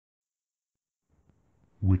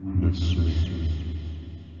Witness me.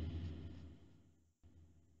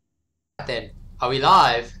 Then, are we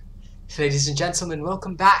live? Ladies and gentlemen,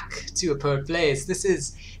 welcome back to A.P.P. Plays. This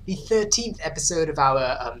is the 13th episode of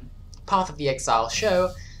our Path of the Exile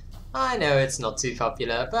show. I know it's not too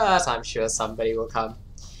popular, but I'm sure somebody will come.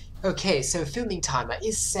 Okay, so filming timer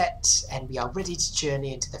is set, and we are ready to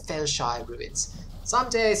journey into the Fellshire Ruins.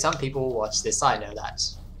 Someday, some people will watch this, I know that.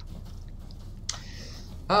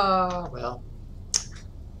 Well.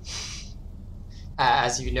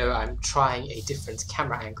 As you know, I'm trying a different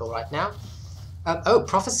camera angle right now. Oh,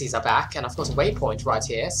 prophecies are back, and I've got a waypoint right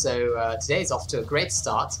here, so today's off to a great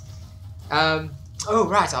start. Oh,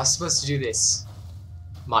 right, I was supposed to do this.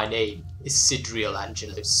 My name is Sidriel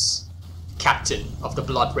Angelos, Captain of the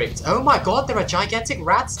Blood Ravens. Oh my god, there are gigantic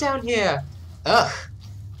rats down here! Ugh,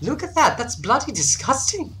 look at that, that's bloody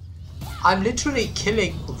disgusting! I'm literally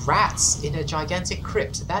killing rats in a gigantic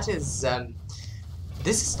crypt. That is,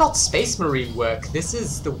 this is not Space Marine work, this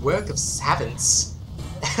is the work of savants.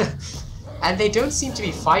 And they don't seem to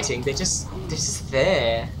be fighting, they're just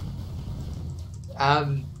there.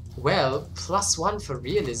 Well, +1 for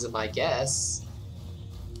realism, I guess.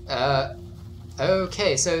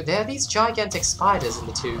 Okay, so there are these gigantic spiders in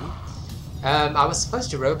the tomb. I was supposed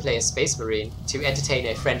to roleplay a Space Marine to entertain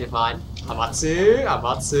a friend of mine, Amatsu.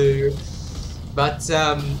 But,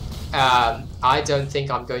 I don't think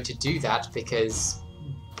I'm going to do that because,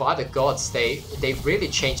 by the gods, they really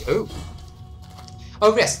changed.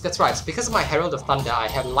 Oh yes, that's right. Because of my Herald of Thunder, I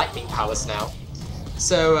have lightning powers now.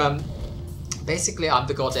 So basically, I'm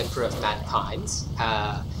the God Emperor of mankind,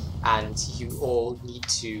 and you all need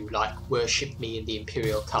to like worship me in the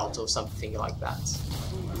Imperial cult or something like that.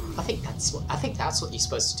 I think that's what you're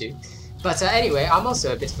supposed to do. But anyway, I'm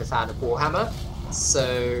also a bit of a fan of Warhammer,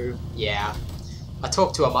 so yeah, I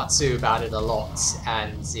talked to Amatsu about it a lot,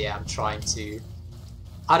 and yeah, I'm trying to.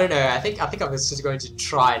 I don't know. I think I'm just going to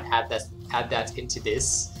try and add that into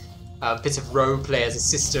this bit of roleplay as a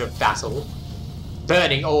sister of battle,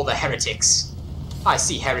 burning all the heretics. I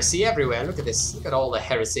see heresy everywhere. Look at this. Look at all the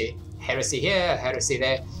heresy. Heresy here, heresy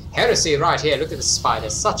there, heresy right here. Look at the spider.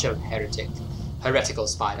 Such a heretical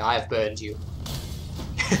spider. I have burned you.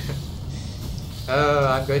 Oh,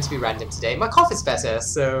 I'm going to be random today. My cough is better,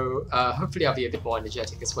 so hopefully I'll be a bit more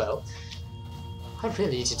energetic as well. I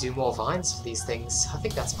really need to do more vines for these things. I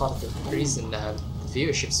think that's part of the reason the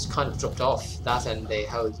viewership's kind of dropped off. That and the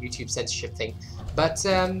whole YouTube censorship thing. But,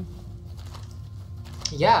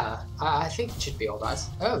 yeah, I think it should be alright.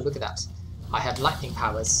 Oh, look at that. I have lightning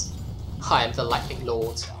powers. I am the Lightning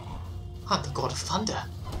Lord. I'm the God of Thunder.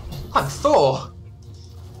 I'm Thor!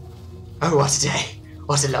 Oh, what a day.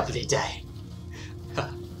 What a lovely day.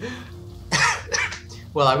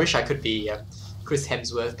 Well, I wish I could be Chris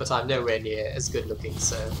Hemsworth, but I'm nowhere near as good looking,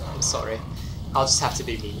 so I'm sorry. I'll just have to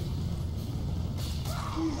be me.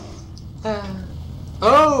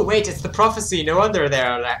 Oh, wait, it's the prophecy. No wonder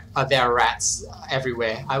there are rats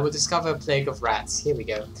everywhere. I will discover a plague of rats. Here we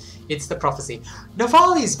go. It's the prophecy.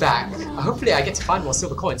 Navali's back! Hopefully I get to find more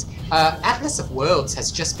silver coins. Atlas of Worlds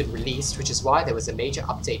has just been released, which is why there was a major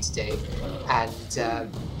update today. And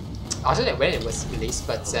I don't know when it was released,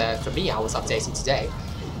 but for me I was updating today.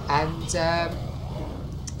 And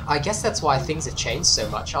I guess that's why things have changed so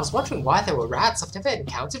much. I was wondering why there were rats. I've never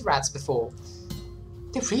encountered rats before.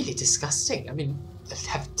 They're really disgusting. I mean,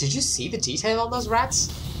 did you see the detail on those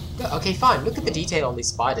rats? Okay, fine. Look at the detail on these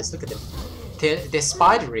spiders. Look at them. They're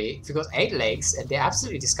spidery. They've got 8 legs, and they're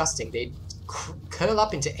absolutely disgusting. They curl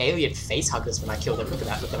up into alien face huggers when I kill them. Look at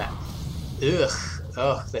that. Look at that. Ugh.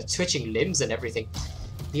 Ugh. They're twitching limbs and everything.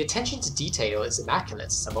 The attention to detail is immaculate,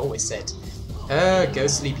 as I've always said.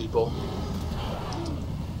 Ghostly people.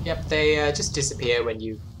 Yep, they just disappear when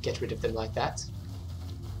you get rid of them like that.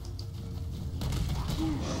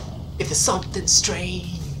 If there's something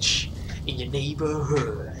strange in your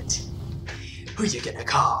neighborhood, who you gonna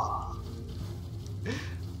call?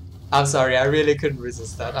 I'm sorry, I really couldn't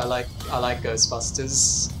resist that. I like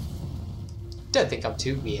Ghostbusters. Don't think I'm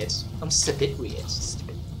too weird. I'm just a bit weird. Just a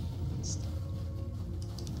bit.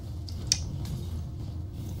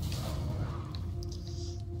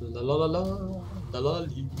 La la la la la la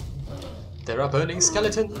lee. There are burning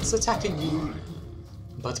skeletons attacking you,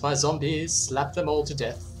 but my zombies slap them all to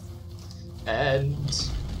death. And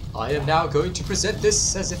I am now going to present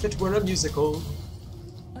this as if it were a musical,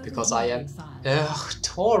 because I am... Ugh,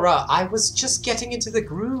 Tora, I was just getting into the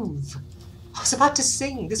groove. I was about to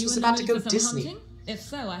sing. This was about to go Disney. Hunting? If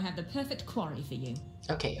so, I have the perfect quarry for you.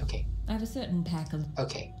 Okay, okay. I have a certain pack of...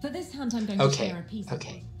 Okay. For this hunt, I'm going to share a piece of...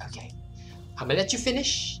 Okay. I'm gonna let you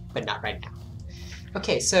finish, but not right now.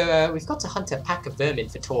 Okay, so we've got to hunt a pack of vermin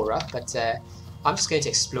for Tora, but I'm just going to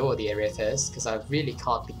explore the area first, because I really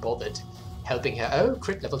can't be bothered helping her. Oh,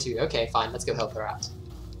 crit level 2. Okay, fine, let's go help her out.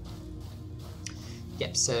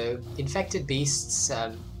 Yep, so infected beasts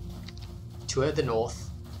toward the north.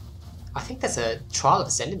 I think there's a Trial of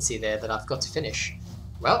Ascendancy there that I've got to finish.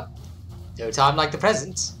 Well, no time like the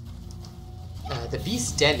present. The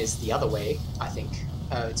beast den is the other way, I think.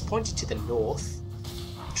 It's pointed to the north.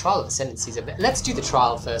 Trial of Ascendancy is a bit... Let's do the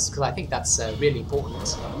trial first, because I think that's really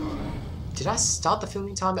important. Did I start the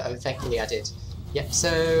filming timer? Oh, thankfully I did. Yep,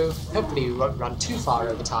 so hopefully we won't run too far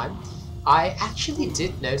over time. I actually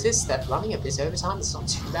did notice that running a bit over time is not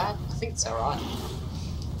too bad. I think it's alright.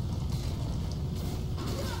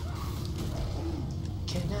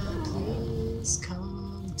 Can I please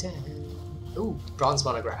calm down? Ooh, bronze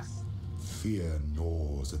monograph. Fear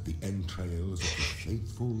gnaws at the entrails of the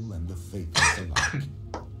faithful and the faithless alike.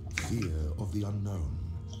 Fear of the unknown.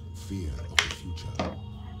 Fear of the future.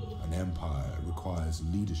 An empire requires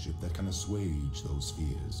leadership that can assuage those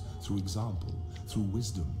fears through example, through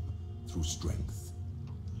wisdom, through strength.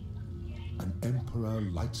 An emperor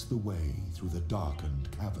lights the way through the darkened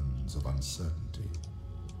caverns of uncertainty.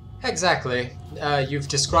 Exactly. You've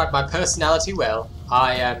described my personality well.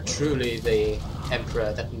 I am truly the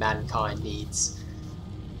emperor that mankind needs.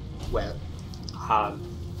 Well, I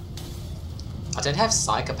don't have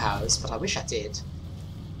psycho powers, but I wish I did.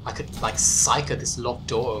 I could, like, psycho this locked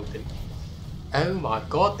door open. Oh my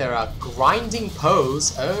god, there are grinding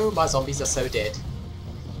poes. Oh, my zombies are so dead.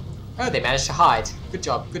 Oh, they managed to hide. Good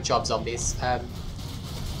job, zombies.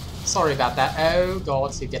 Sorry about that. Oh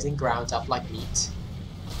god, you're getting ground up like meat.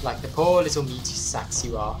 Like the poor little meaty sacks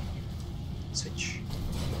you are. Switch.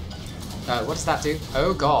 What does that do?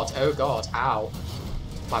 Oh god, ow.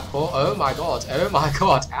 My poor, oh my god,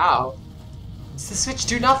 ow. Does the switch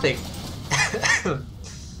do nothing?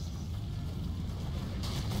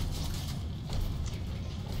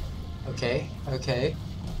 Okay.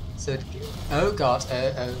 So, oh god,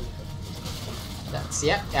 oh. That's,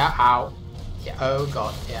 yeah, ow. Yeah, oh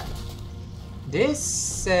god, yeah.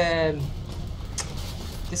 This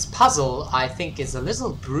puzzle, I think, is a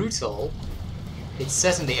little brutal. It's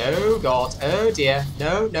certainly, oh god, oh dear,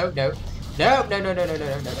 no, oh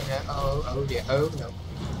dear, oh no.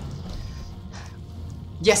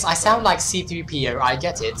 Yes, I sound like C3PO, I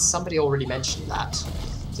get it, somebody already mentioned that.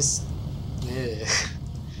 Just, ugh.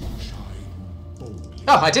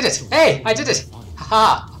 Oh, I did it! Hey, I did it!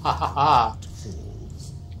 Ha ha.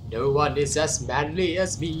 No one is as manly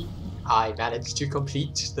as me. I managed to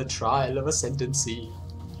complete the Trial of Ascendancy.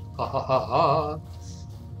 Ha.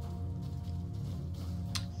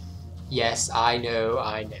 Yes, I know.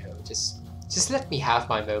 Just let me have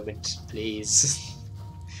my moment, please.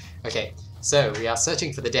 Okay, so we are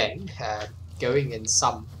searching for the den, going in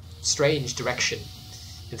some strange direction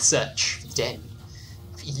in search for the den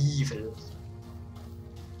of evil.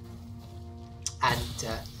 And,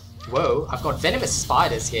 whoa, I've got venomous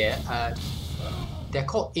spiders here. They're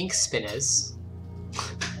called ink spinners.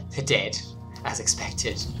 They're dead, as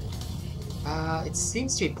expected. It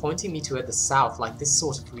seems to be pointing me toward the south, like this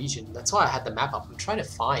sort of region. That's why I had the map up. I'm trying to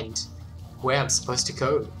find where I'm supposed to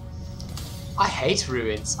go. I hate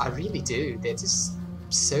ruins. I really do. They're just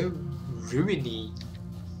so ruiny.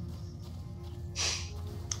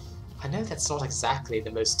 I know that's not exactly the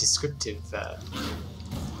most descriptive...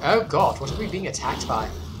 Oh god, what are we being attacked by?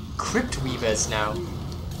 Crypt weavers now.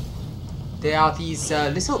 They are these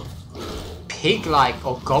little pig-like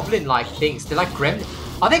or goblin-like things. They're like gremlin.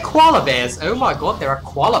 Are they koala bears? Oh my god, there are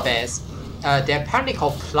koala bears. They're apparently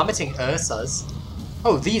called plummeting ursas.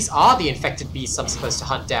 Oh, these are the infected beasts I'm supposed to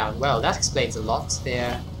hunt down. Well, that explains a lot.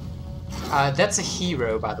 They're... that's a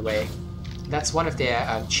hero, by the way. That's one of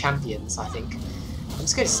their champions, I think. I'm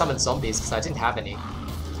just going to summon zombies because I didn't have any.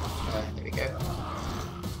 There we go.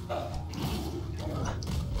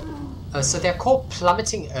 So they're called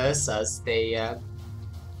plummeting ursas.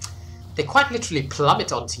 They quite literally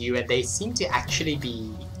plummet onto you, and they seem to actually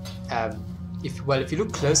be, if you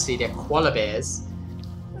look closely, they're koala bears.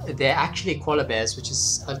 They're actually koala bears, which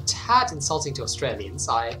is a tad insulting to Australians.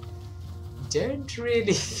 I don't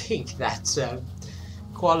really think that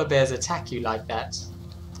koala bears attack you like that.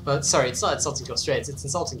 But sorry, it's not insulting to Australians. It's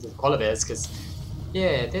insulting to the koala bears because,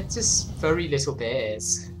 yeah, they're just furry little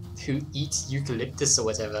bears who eat eucalyptus or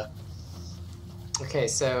whatever. Okay,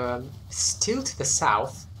 so still to the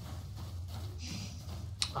south.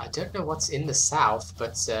 I don't know what's in the south,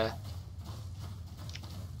 but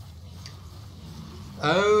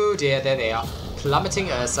oh dear, there they are. Plummeting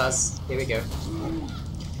ursas. Here we go.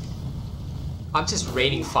 I'm just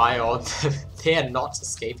raining fire on them. They are not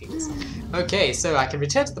escaping this. Okay, so I can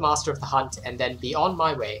return to the Master of the Hunt and then be on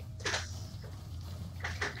my way.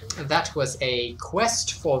 And that was a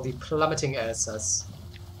quest for the plummeting Ursas.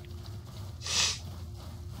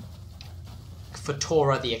 For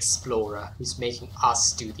Tora the Explorer, who's making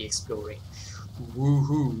us do the exploring.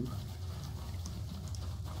 Woohoo!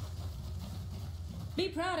 Be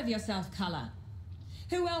proud of yourself, Color.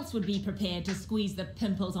 Who else would be prepared to squeeze the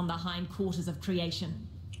pimples on the hindquarters of creation?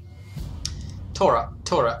 Tora,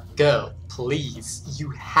 girl, please. You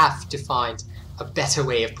have to find a better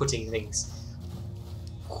way of putting things.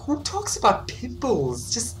 Who talks about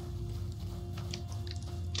pimples? Just...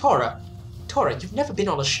 Tora, you've never been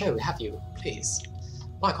on a show, have you? Please.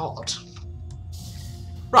 My god.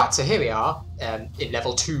 Right, so here we are, in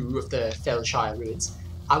level 2 of the Fellshire Ruins.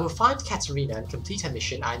 I will find Catalina and complete her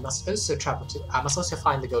mission. I must also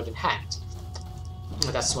find the Golden Hand.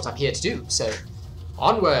 That's what I'm here to do, so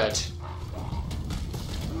onward.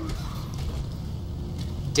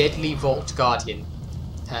 Deadly Vault Guardian.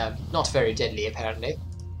 Not very deadly, apparently.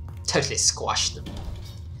 Totally squashed them.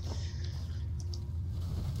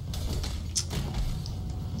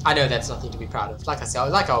 I know that's nothing to be proud of. Like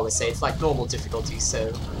I always say, it's like normal difficulty,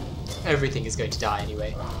 so everything is going to die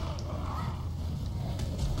anyway.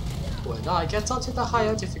 When I get onto the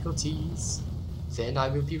higher difficulties, then I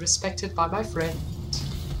will be respected by my friend.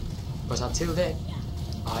 But until then,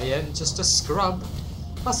 I am just a scrub.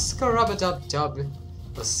 A scrub-a-dub-dub.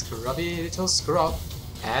 A scrubby little scrub.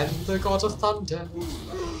 And the god of thunder.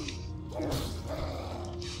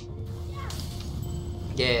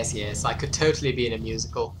 Yes, I could totally be in a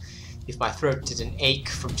musical if my throat didn't ache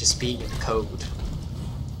from just being in the cold.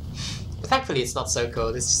 But thankfully it's not so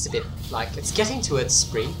cold, it's just a bit like, it's getting towards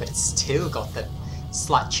spring, but it's still got that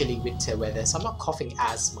slight chilly winter weather, so I'm not coughing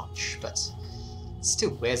as much, but it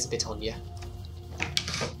still wears a bit on you.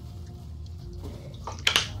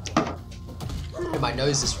 And my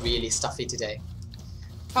nose is really stuffy today.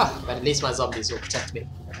 Ah, but at least my zombies will protect me.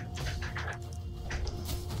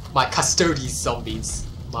 My Custodes zombies.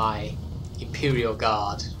 My Imperial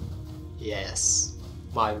Guard. Yes.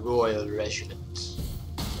 My Royal Regiment.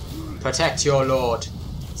 Protect your lord.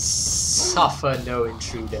 Suffer no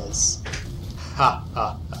intruders. Ha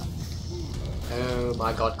ha ha. Oh,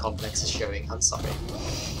 my god complex is showing. I'm sorry.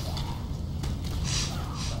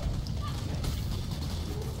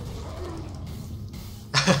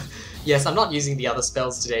 Yes, I'm not using the other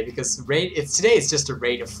spells today because today is just a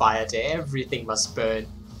rain of fire day. Everything must burn.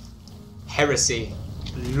 Heresy.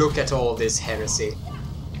 Look at all this heresy.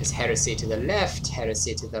 There's heresy to the left,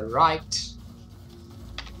 heresy to the right.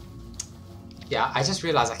 Yeah, I just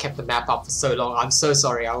realized I kept the map up for so long. I'm so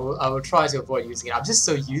sorry. I will try to avoid using it. I'm just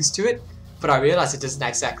so used to it, but I realize it doesn't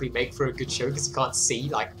exactly make for a good show because you can't see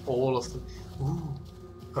like all of them. Ooh,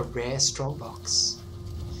 a rare strongbox.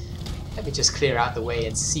 Let me just clear out the way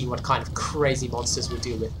and see what kind of crazy monsters we'll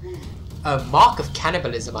deal with. A mark of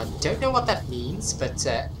cannibalism. I don't know what that means, but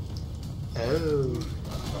oh,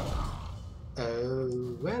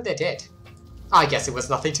 well, they're dead. I guess it was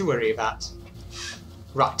nothing to worry about.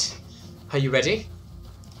 Right, are you ready?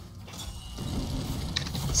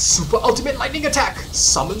 Super ultimate lightning attack!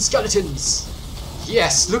 Summon skeletons!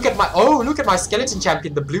 Yes, look at my skeleton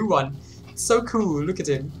champion, the blue one. It's so cool, look at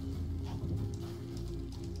him.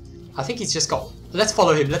 I think he's just got... Let's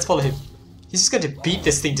follow him, He's just going to beat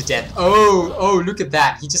this thing to death. Oh, look at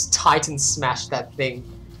that. He just Titan smashed that thing.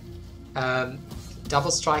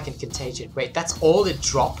 Double strike and contagion. Wait, that's all it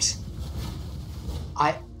dropped?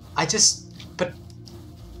 But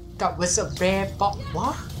that was a rare bot.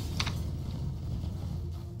 What?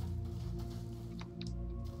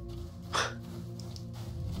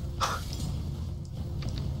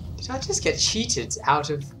 Did I just get cheated out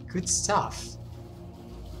of good stuff?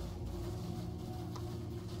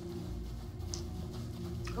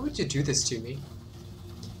 Why would you do this to me?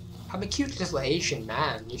 I'm a cute little Asian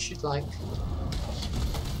man. You should, like,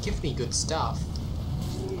 give me good stuff.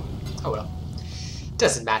 Oh well.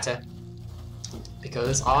 Doesn't matter.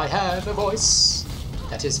 Because I have a voice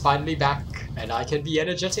that is finally back, and I can be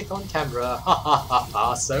energetic on camera. Ha ha ha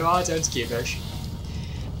ha. So I don't give a shit.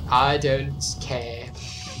 I don't care.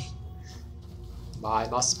 I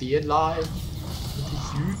must be in line with the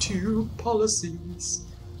YouTube policies.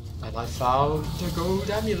 And I found a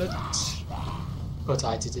gold amulet, but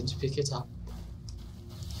I didn't pick it up.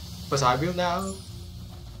 But I will now,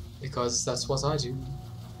 because that's what I do.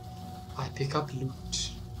 I pick up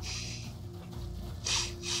loot.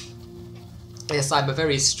 Yes, I'm a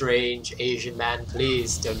very strange Asian man.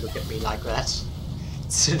 Please don't look at me like that.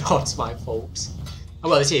 It's not my fault.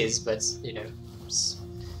 Well, it is, but, you know, just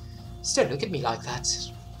don't look at me like that.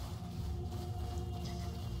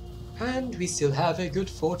 And we still have a good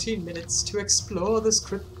 14 minutes to explore this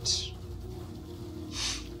crypt.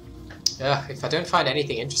 If I don't find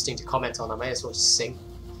anything interesting to comment on, I may as well just sing.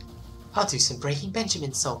 I'll do some Breaking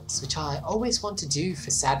Benjamin songs, which I always want to do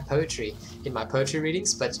for sad poetry in my poetry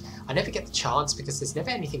readings, but I never get the chance because there's never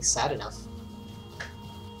anything sad enough.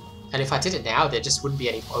 And if I did it now, there just wouldn't be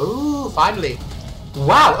any... Oh, finally!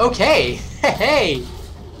 Wow, okay! Hey!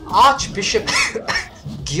 Archbishop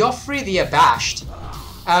Geoffrey the Abashed.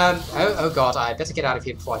 Oh god, I better get out of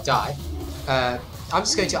here before I die. I'm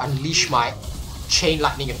just going to unleash my chain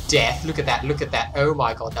lightning of death. Look at that, look at that. Oh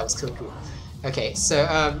my god, that was cool. Okay, so,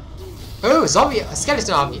 oh, a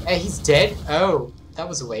skeleton army. He's dead. Oh, that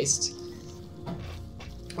was a waste.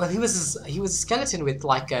 Well, he was a skeleton with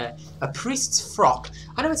like a priest's frock.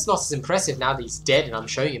 I know it's not as impressive now that he's dead and I'm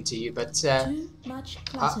showing him to you, but Too much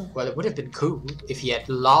clutter. well, it would have been cool if he had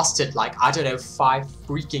lasted like, I don't know, 5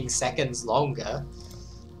 freaking seconds longer.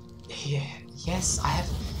 Yeah, yes, I have.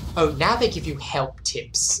 Oh, now they give you help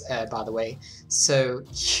tips, by the way. So,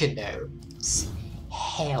 you know,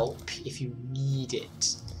 help if you need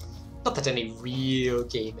it. Not that any real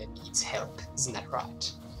gamer needs help, isn't that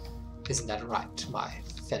right? Isn't that right, my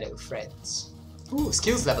fellow friends? Ooh,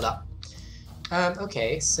 skills level up.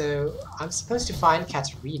 Okay, so I'm supposed to find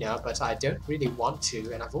Catalina, but I don't really want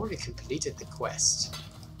to, and I've already completed the quest.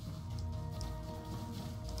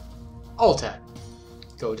 Altar.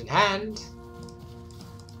 Golden hand.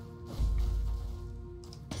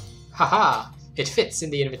 Haha! It fits in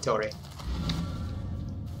the inventory.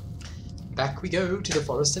 Back we go to the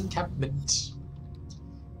forest encampment.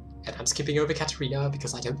 And I'm skipping over Catalina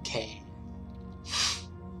because I don't care.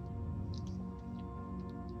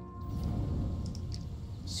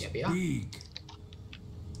 There we are.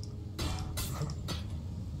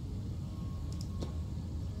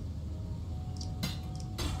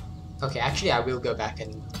 Okay, actually I will go back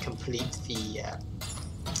and complete the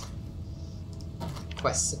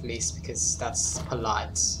quests at least, because that's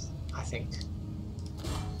polite, I think.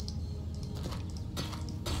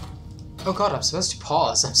 Oh god, I'm supposed to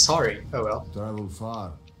pause, I'm sorry. Oh well. Travel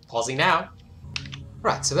far. Pausing now.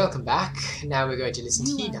 Right, so welcome back. Now we're going to listen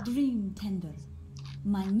to You Hina. are Dream Tender,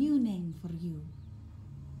 my new name for you.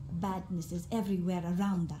 Badness is everywhere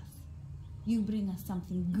around us. You bring us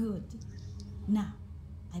something good. Now,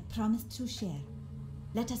 I promise to share.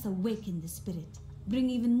 Let us awaken the spirit. Bring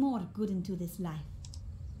even more good into this life.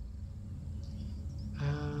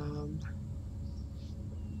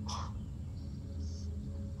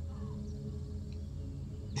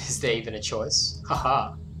 Is there even a choice?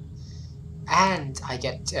 Haha. And I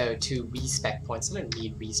get 2 respec points. I don't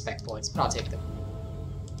need respec points, but I'll take them.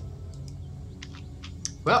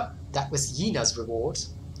 Well, that was Yina's reward,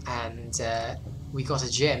 and we got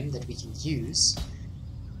a gem that we can use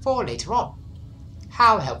for later on.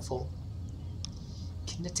 How helpful.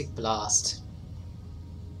 Kinetic Blast.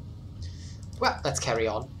 Well, let's carry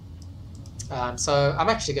on. So I'm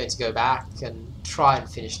actually going to go back and try and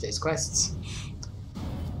finish these quests.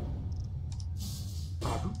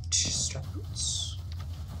 Strap boots.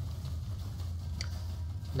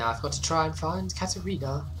 Now I've got to try and find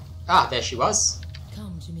Catalina. Ah, there she was.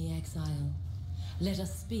 Come to me, Exile. Let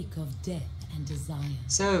us speak of death and desire.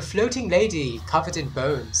 So, floating lady covered in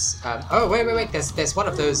bones. Oh, wait. There's one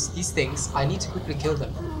of these things. I need to quickly kill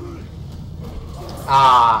them.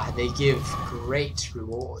 Ah, they give great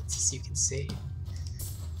rewards, as you can see.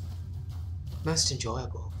 Most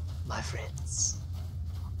enjoyable, my friends.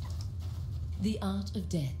 The art of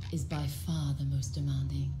death is by far the most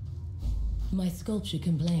demanding. My sculpture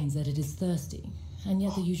complains that it is thirsty, and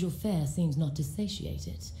yet the usual fare seems not to satiate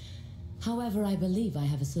it. However, I believe I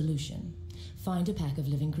have a solution. Find a pack of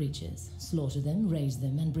living creatures, slaughter them, raise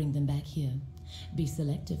them, and bring them back here. Be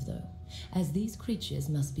selective, though, as these creatures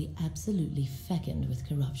must be absolutely fecund with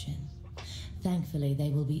corruption. Thankfully,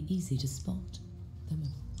 they will be easy to spot.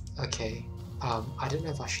 Okay, I don't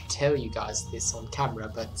know if I should tell you guys this on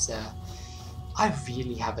camera, but I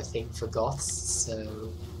really have a thing for goths,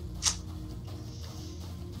 so...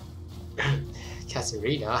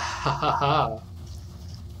 Catalina, hahaha.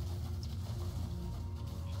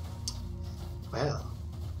 Well,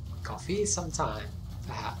 coffee sometime,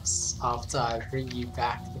 perhaps, after I bring you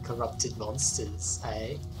back the corrupted monsters,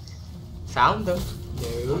 eh? Found them,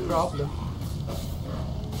 no problem.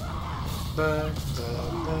 Burn,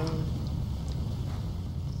 burn, burn.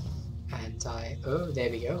 And oh, there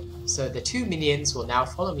we go. So the 2 minions will now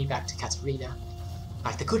follow me back to Catalina,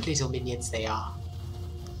 like the good little minions they are.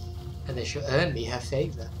 And they shall earn me her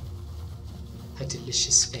favour. Her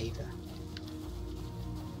delicious favour.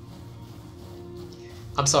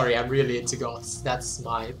 I'm sorry, I'm really into goths. That's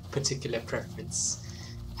my particular preference.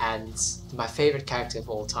 And my favourite character of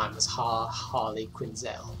all time was Harley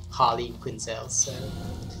Quinzel. So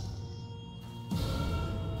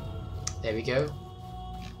There we go.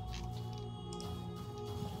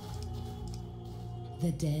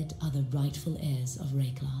 The dead are the rightful heirs of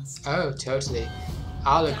Rayclast. Oh, totally.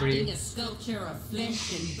 I'll agree. Crafting a sculpture of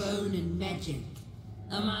flesh and bone and magic.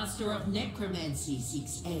 A master of necromancy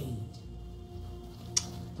seeks aid.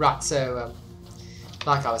 Right, so,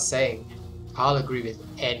 like I was saying, I'll agree with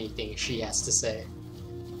anything she has to say.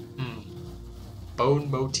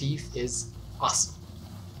 Bone motif is awesome.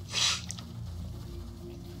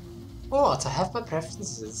 But I have my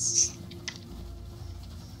preferences.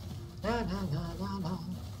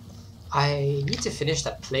 I need to finish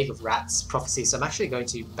that Plague of Rats prophecy, so I'm actually going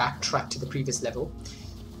to backtrack to the previous level.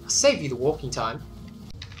 I'll save you the walking time.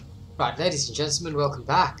 Right, ladies and gentlemen, welcome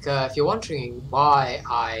back. If you're wondering why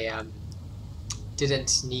I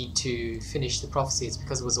didn't need to finish the prophecy, it's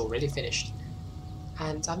because it was already finished.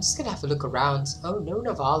 And I'm just going to have a look around. Oh, no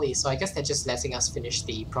Navali, so I guess they're just letting us finish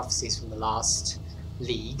the prophecies from the last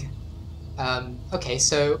league. Okay,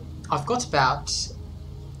 so I've got about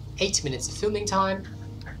 8 minutes of filming time.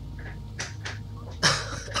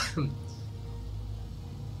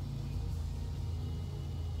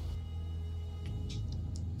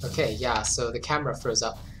 Okay, yeah, so the camera froze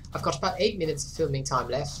up. I've got about 8 minutes of filming time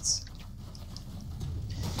left.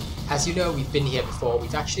 As you know, we've been here before.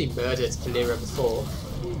 We've actually murdered Kalira before,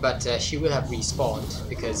 but she will have respawned,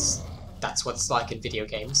 because that's what it's like in video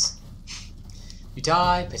games. You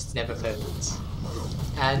die, but it's never permanent.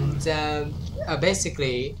 And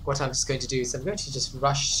basically, what I'm just going to do is I'm going to just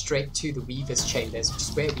rush straight to the Weaver's Chambers, which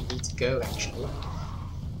is where we need to go, actually.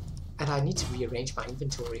 And I need to rearrange my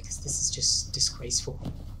inventory, because this is just disgraceful.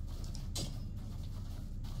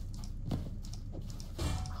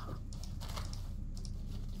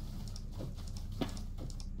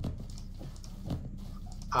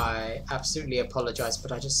 I absolutely apologize,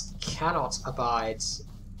 but I just cannot abide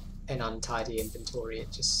an untidy inventory. It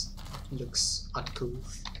just looks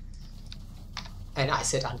uncouth. And I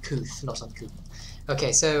said uncouth, not uncouth.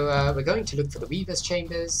 Okay, so we're going to look for the Weaver's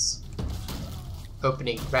Chambers,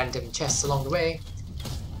 opening random chests along the way.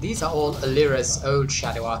 These are all Alira's old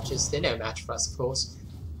Shadow Archers. They're no match for us, of course.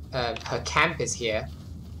 Her camp is here,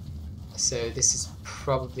 so this is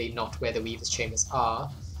probably not where the Weaver's Chambers are.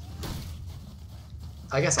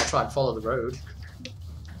 I guess I'll try and follow the road.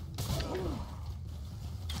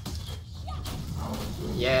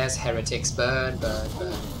 Yes, heretics, burn, burn,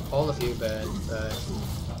 burn. All of you, burn, burn.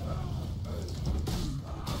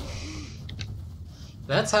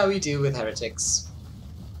 That's how we deal with heretics.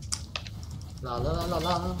 La la la la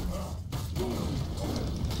la.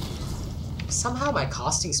 Somehow my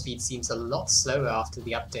casting speed seems a lot slower after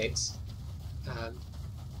the update.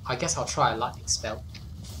 I guess I'll try a lightning spell.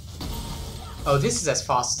 Oh, this is as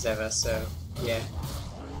fast as ever, so yeah.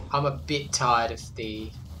 I'm a bit tired of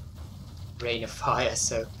the Rain of Fire,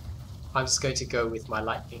 so I'm just going to go with my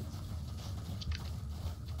lightning.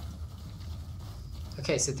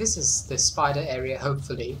 Okay, so this is the spider area,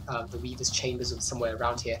 hopefully. The Weaver's Chambers are somewhere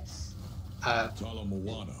around here.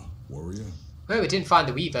 Warrior. Well, we didn't find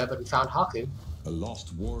the Weaver, but we found Haku. A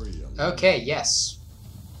lost warrior. Okay, yes.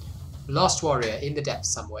 Lost warrior in the depths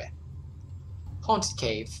somewhere. Haunted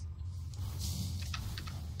cave.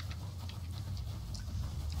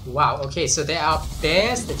 Wow, okay, so there are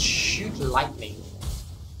bears that shoot lightning.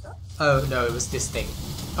 Oh no, it was this thing.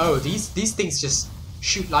 Oh, these things just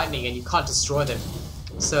shoot lightning and you can't destroy them.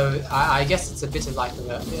 So I guess it's a bit of like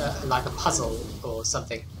a puzzle or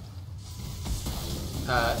something.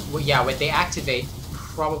 Well, yeah, when they activate, you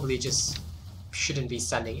probably just shouldn't be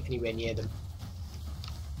standing anywhere near them.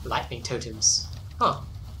 Lightning totems. Huh.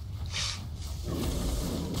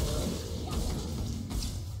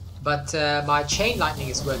 But my chain lightning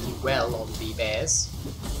is working well on the bears.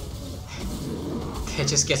 They're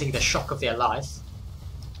just getting the shock of their life.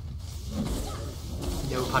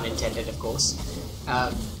 No pun intended, of course.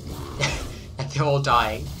 And they're all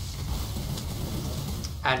dying.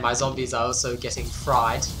 And my zombies are also getting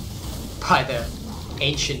fried by the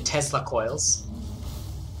ancient Tesla coils.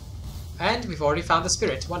 And we've already found the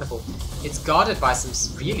spirit. Wonderful. It's guarded by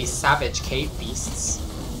some really savage cave beasts.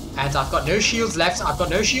 And I've got no shields left. I've got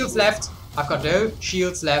no shields left. I've got no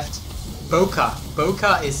shields left. Boka.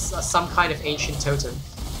 Boka is some kind of ancient totem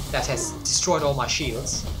that has destroyed all my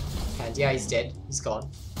shields. And yeah, he's dead. He's gone.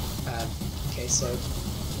 Okay, so...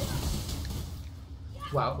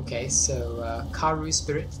 Wow, okay, so Karu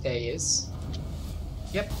spirit, there he is.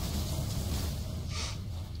 Yep.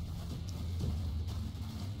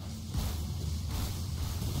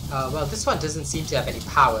 Well, this one doesn't seem to have any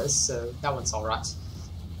powers, so that one's alright.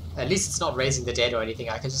 At least it's not raising the dead or anything.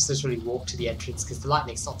 I can just literally walk to the entrance because the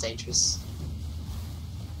lightning's not dangerous.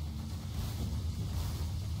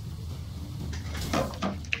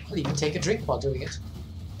 I'll even take a drink while doing it.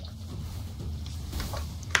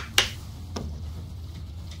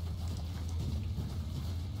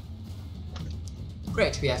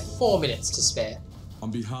 Great, we have 4 minutes to spare.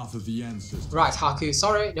 On behalf of the ancestors. Right, Haku,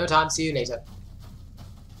 sorry, no time, see you later.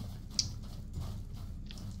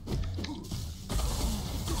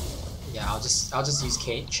 Yeah, I'll just use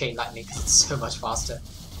chain lightning because it's so much faster.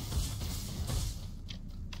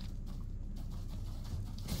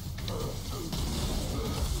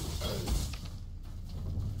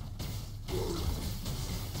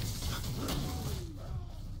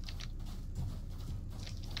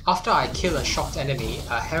 After I kill a shocked enemy,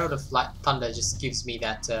 Herald of Thunder just gives me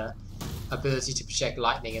that ability to project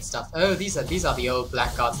lightning and stuff. Oh, these are the old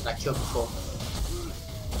blackguards that I killed before.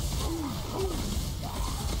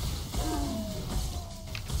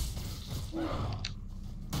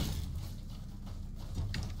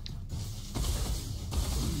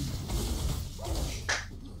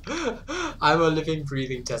 I'm a living,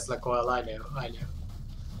 breathing Tesla coil, I know.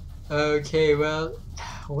 Okay, well,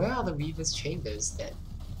 where are the Weaver's Chambers then?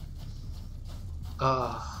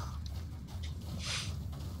 I'm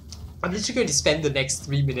literally going to spend the next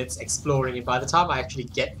 3 minutes exploring, and by the time I actually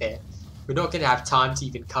get there, we're not going to have time to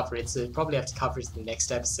even cover it, so we'll probably have to cover it in the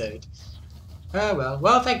next episode. Oh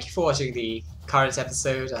well, thank you for watching the current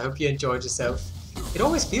episode. I hope you enjoyed yourself. It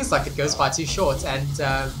always feels like it goes by too short, and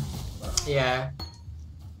yeah.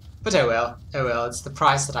 But oh well, it's the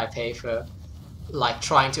price that I pay for, like,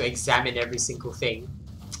 trying to examine every single thing.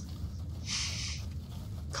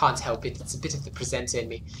 Can't help it, it's a bit of the presenter in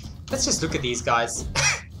me. Let's just look at these guys.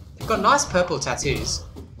 They've got nice purple tattoos.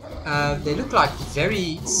 They look like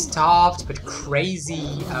very starved but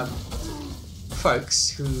crazy folks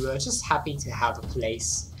who are just happy to have a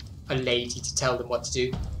place, a lady to tell them what to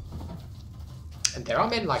do. And there are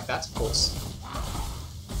men like that, of course.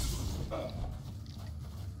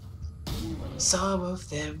 Some of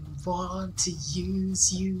them want to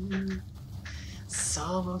use you.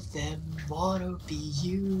 Some of them want to be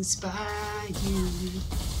used by you.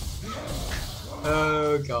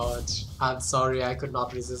 Oh god, I'm sorry, I could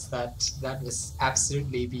not resist that. That was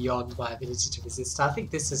absolutely beyond my ability to resist. I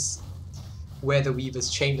think this is where the Weaver's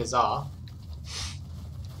Chambers are.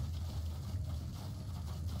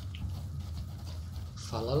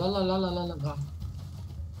 Fa la la la la la la la.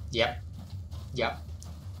 Yep.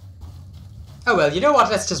 Oh well, you know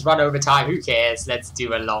what? Let's just run over time. Who cares? Let's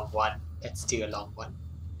do a long one.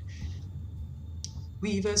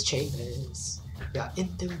 Weaver's Chambers. We are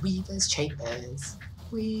in the Weaver's Chambers.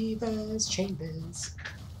 Weaver's Chambers.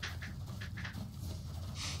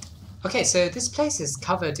 Okay, so this place is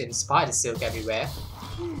covered in spider silk everywhere.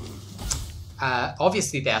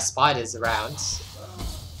 Obviously there are spiders around.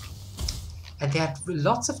 And there are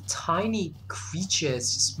lots of tiny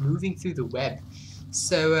creatures just moving through the web.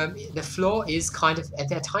 So the floor is kind of... And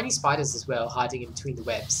there are tiny spiders as well hiding in between the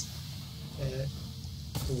webs.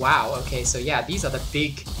 Wow, okay, so yeah, these are the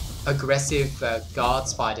big, aggressive guard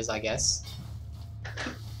spiders, I guess.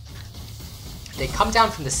 They come down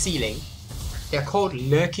from the ceiling. They're called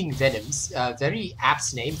lurking venoms. Very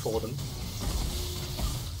apt name for them.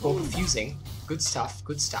 Or confusing. Good stuff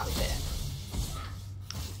there.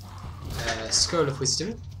 Scroll of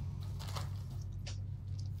Wisdom.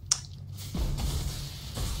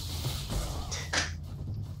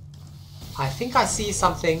 I think I see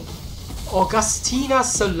something. Augustina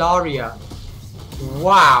Solaria.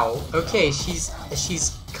 Wow. Okay, she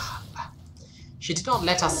did not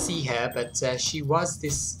let us see her, but she was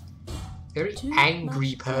this very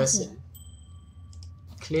angry person.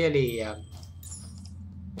 Clearly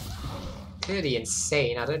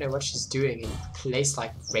insane. I don't know what she's doing in a place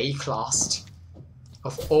like Rayclast.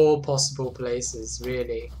 Of all possible places,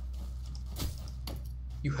 really.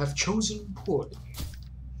 You have chosen poorly.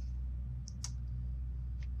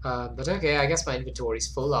 But okay, I guess my inventory's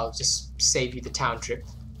full. I'll just save you the town trip.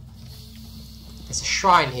 There's a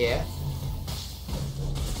shrine here.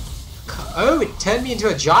 Oh, it turned me into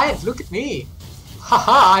a giant. Look at me.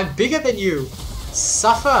 Haha, I'm bigger than you.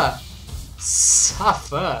 Suffer.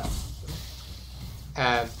 Suffer.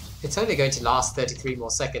 It's only going to last 33 more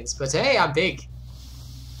seconds, but hey, I'm big.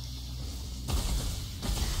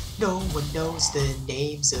 No one knows the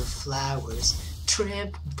names of flowers.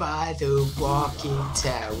 Trampled by the walking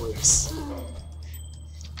towers.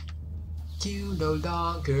 You no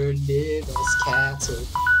longer live as cattle.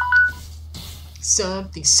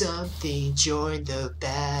 Something, join the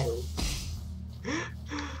battle.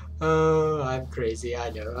 Oh, I'm crazy, I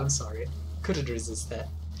know, I'm sorry. Couldn't resist that.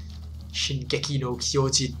 Shingeki no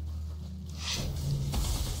Kyojin.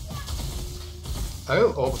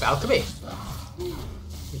 Oh, Orb of Alchemy.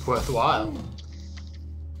 Worthwhile.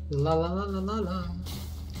 La la la la la la.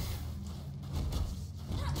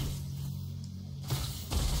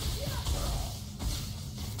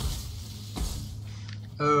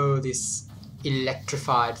 Oh, these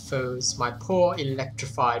electrified foes, my poor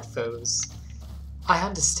electrified foes. I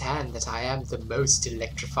understand that I am the most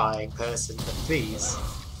electrifying person, but please.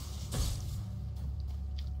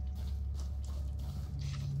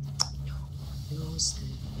 Knows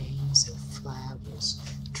the names of flowers,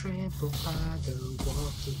 trampled by the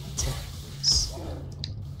walking terrors.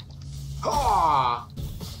 Ah!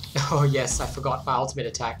 Oh yes, I forgot my ultimate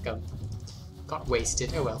attack got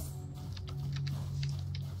wasted. Oh well.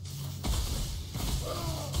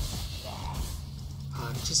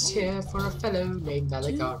 I'm just here for a fellow named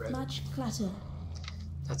Malagaro. Too much clutter.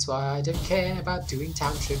 That's why I don't care about doing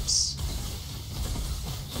town trips.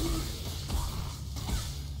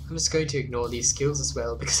 I'm just going to ignore these skills as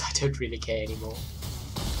well because I don't really care anymore.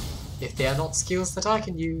 If they are not skills that I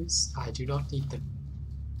can use, I do not need them.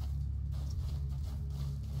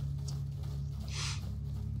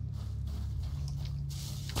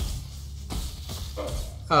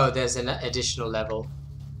 Oh, there's an additional level.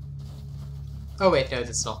 Oh wait, no,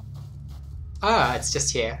 that's not. Ah, it's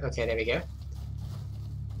just here. Okay, there we go.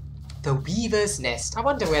 The Weaver's Nest. I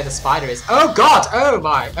wonder where the spider is. Oh god! Oh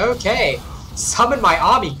my! Okay! Summon my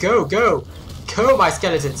army! Go, go! Go, my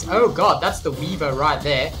skeletons! Oh god, that's the Weaver right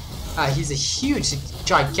there. He's a huge,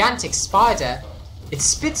 gigantic spider. It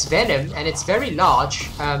spits venom, and it's very large.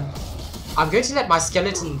 I'm going to let my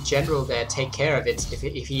skeleton general there take care of it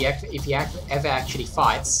if he ever actually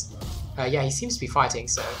fights. Yeah, he seems to be fighting,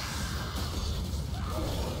 so...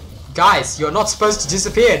 Guys, you're not supposed to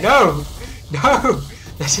disappear! No! No!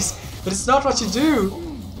 That is not what you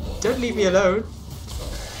do! Don't leave me alone!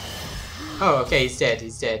 Oh, okay, he's dead,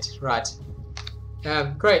 he's dead. Right.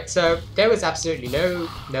 Great, so there was absolutely no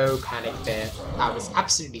panic there. I was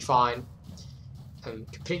absolutely fine. I'm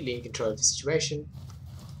completely in control of the situation.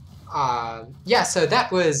 Yeah, so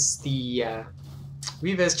that was the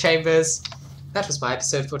Weaver's Chambers. That was my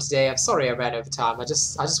episode for today. I'm sorry I ran over time. I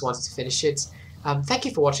just wanted to finish it. Thank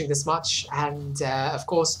you for watching this much, and of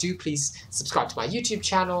course, do please subscribe to my YouTube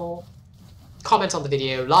channel, comment on the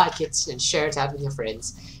video, like it, and share it out with your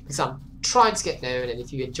friends, because I'm trying to get known, and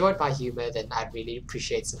if you enjoyed my humor, then I'd really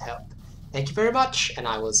appreciate some help. Thank you very much, and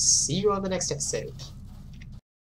I will see you on the next episode.